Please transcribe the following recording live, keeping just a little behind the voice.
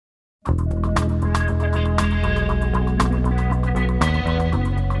From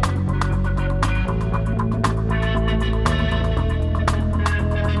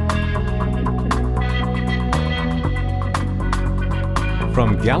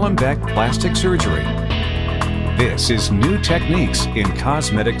Galumbeck Plastic Surgery, this is New Techniques in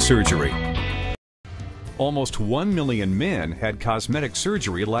Cosmetic Surgery. Almost 1 million men had cosmetic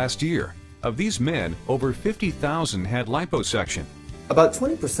surgery last year. Of these men, over 50,000 had liposuction. About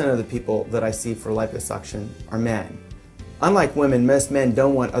 20% of the people that I see for liposuction are men. Unlike women, most men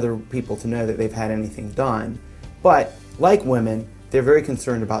don't want other people to know that they've had anything done. But like women, they're very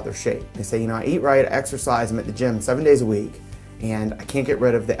concerned about their shape. They say, I eat right, I exercise, I'm at the gym 7 days a week, and I can't get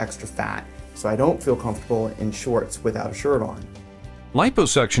rid of the extra fat, so I don't feel comfortable in shorts without a shirt on.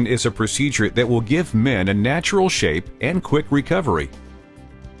 Liposuction is a procedure that will give men a natural shape and quick recovery.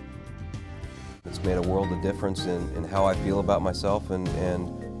 It's made a world of difference in how I feel about myself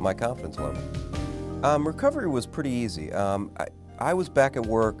and my confidence level. Recovery was pretty easy. I was back at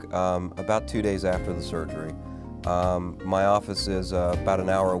work about 2 days after the surgery. My office is about an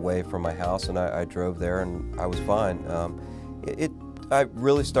hour away from my house, and I drove there and I was fine. I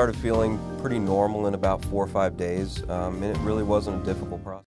really started feeling pretty normal in about 4 or 5 days, and it really wasn't a difficult process.